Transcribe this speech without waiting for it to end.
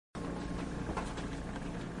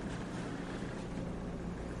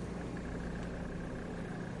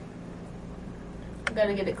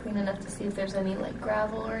Gotta get it clean enough to see if there's any like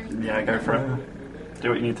gravel or anything. Yeah, go for it. Do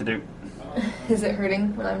what you need to do. Is it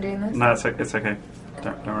hurting when I'm doing this? No, it's okay.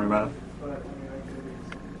 Don't worry about it.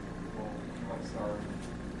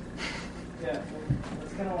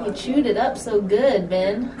 You chewed it up so good,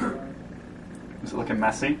 Ben. Is it looking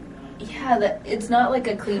messy? Yeah, it's not like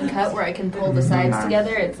a clean cut where I can pull the sides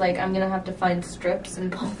together. It's like I'm gonna have to find strips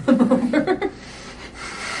and pull them over.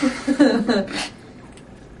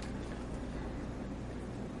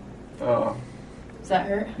 Oh. Does that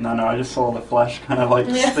hurt? No, I just saw the flesh kind of like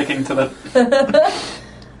sticking to the...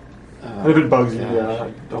 If it bugs you,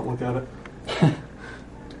 don't look at it.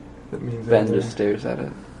 That means Ben just stares at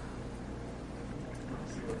it.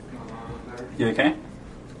 You okay?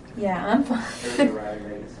 Yeah, I'm fine.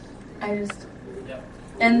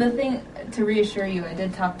 And the thing, to reassure you, I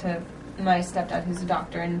did talk to my stepdad, who's a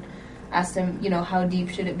doctor, and asked him, how deep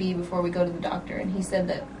should it be before we go to the doctor, and he said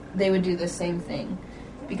that they would do the same thing,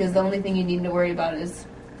 because the only thing you need to worry about is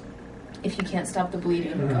if you can't stop the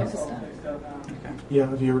bleeding kind of stuff. Okay.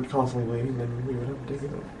 Yeah, if you were constantly bleeding, then we would have to take it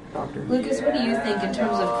to the doctor. Lucas, what do you think in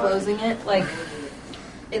terms of closing it? Like,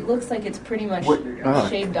 it looks like it's pretty much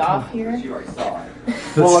shaved off here.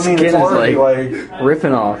 Well, I mean, it's already like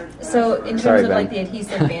ripping off. So in terms of like the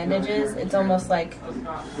adhesive bandages, it's almost like...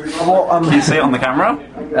 Well, can you see it on the camera?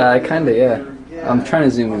 Kinda, yeah. I'm trying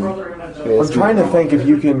to zoom in. I'm trying to think if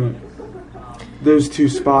you can... Those two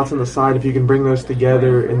spots on the side, if you can bring those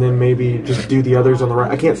together and then maybe just do the others on the right.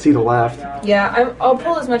 I can't see the left. Yeah, I'll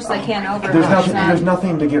pull as much as I can over. There's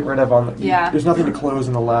nothing to get rid of on the... Yeah. There's nothing to close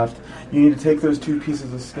on the left. You need to take those two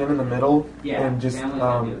pieces of skin in the middle and just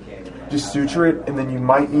suture it, and then you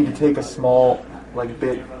might need to take a small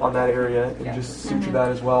bit on that area and just suture that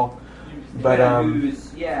as well. But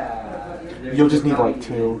you'll just need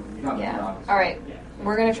two. Yeah. All right.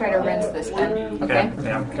 We're gonna try to rinse this then. Okay.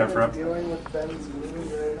 Yeah, go for it.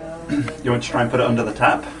 You want to try and put it under the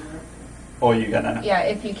tap, or are you gonna? Yeah,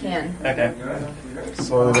 if you can. Okay.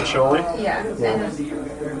 Slowly but surely. Yeah.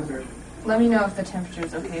 And let me know if the temperature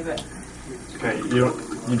is okay, but. Okay, you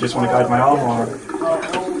just want to guide my arm, or?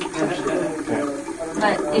 Okay.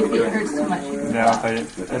 But if it hurts too much, you can Yeah, I'll tell you.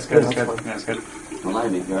 That's good. That's good. That's good. Don't lie to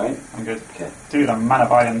me, you alright? I'm good. Okay. Dude, I'm man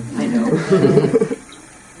of iron. I know.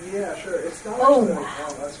 Yeah, sure. It's not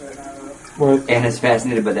What? Anna's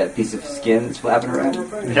fascinated by that piece of skin that's flapping around.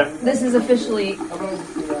 Yep. This is officially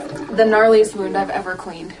the gnarliest wound I've ever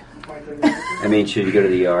cleaned. I mean, should you go to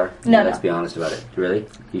the ER? No, Let's be honest about it. Really?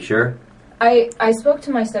 You sure? I spoke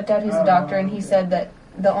to my stepdad, who's a doctor, and he said that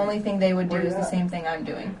the only thing they would do is the same thing I'm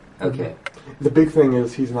doing. Okay. The big thing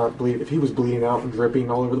is he's not bleeding. If he was bleeding out and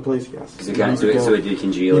dripping all over the place, yes. So it did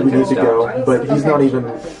congeal. He would need to go, but he's not even...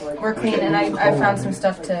 We're clean, and I found some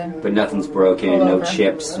stuff to... But nothing's broken, no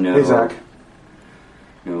chips, no... Hey, Zach.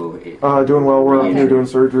 No... doing well. We're out here doing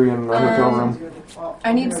surgery in the hotel room.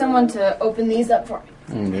 I need someone to open these up for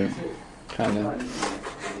me. Kind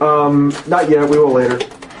of. Not yet. We will later.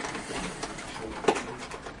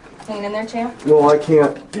 Hanging in there, champ? Well, I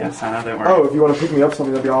can't... Yes, I know, don't worry. Oh, if you want to pick me up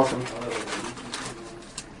something, that'd be awesome.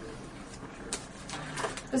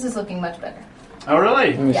 This is looking much better. Oh,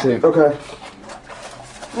 really? Let me see. Okay.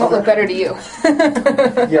 Won't look better to you.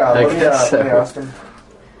 Yeah, I let me guess so. ask him.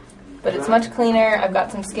 But it's much cleaner. I've got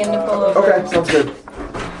some skin to pull over. Okay, sounds good.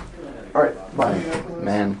 Alright, bye.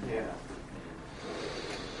 Man.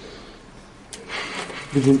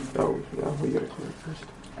 Did you... Oh, yeah, we gotta clear it first.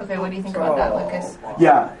 Okay, what do you think about that, Lucas?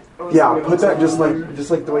 Yeah, put that just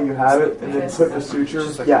like the way you have it, and then put the suture.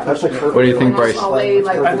 Yeah, that's like perfect. What do you think, Bryce? I'll lay,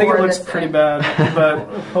 I think it over looks this pretty thing. bad, but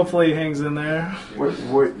hopefully he hangs in there. Lay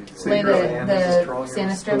the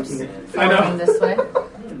Santa strips I know. following this way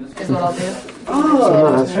is what I'll do.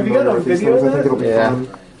 Oh, have you got a video of I think it'll that? be Yeah.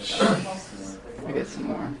 fun. I get some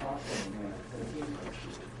more.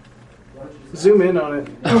 Zoom in on it.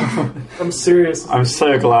 I'm serious. I'm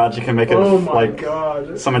so glad you can make it Oh my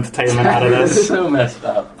god. some entertainment out of this. So messed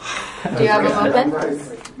up. Do you have them open?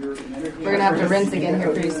 We're gonna have to rinse again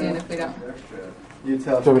here pretty soon if we don't.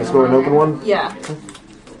 So we just go and open one? Yeah.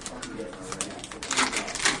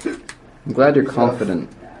 I'm glad you're confident,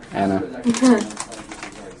 Anna.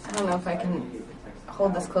 I don't know if I can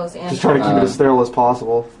hold this close and... Just trying to keep it as sterile as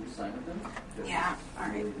possible. Yeah,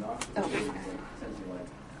 alright. Oh.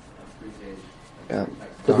 Yeah.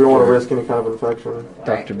 Because we don't want to risk any kind of infection.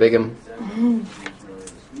 Dr. Bigham. I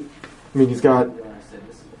mean, he's got...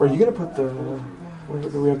 Are you going to put the...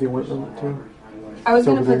 Do we have the ointment too? I was It's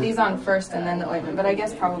gonna over put there. these on first and then the ointment, but I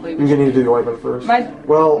guess probably You're we going to should. need to do the ointment first. My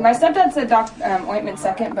Well, stepdad said ointment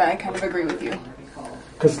second, but I kind of agree with you.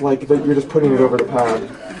 because you're just putting it over the pad.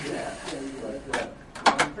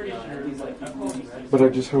 but I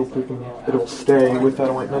just hope it'll stay with that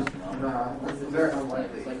ointment.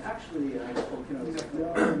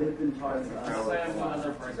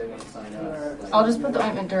 I'll just put the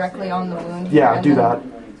ointment directly on the wound. Yeah, here do and that.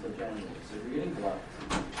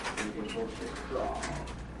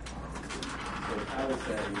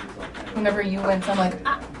 Whenever you wince, I'm like,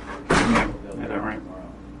 ah. Yeah, don't worry.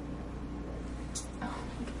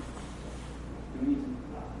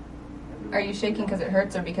 Are you shaking because it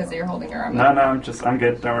hurts or because you're holding your arm? No, I'm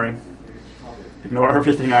good. Don't worry. Ignore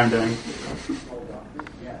everything I'm doing.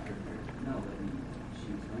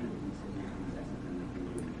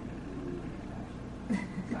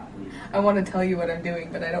 I want to tell you what I'm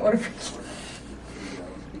doing, but I don't want to freak you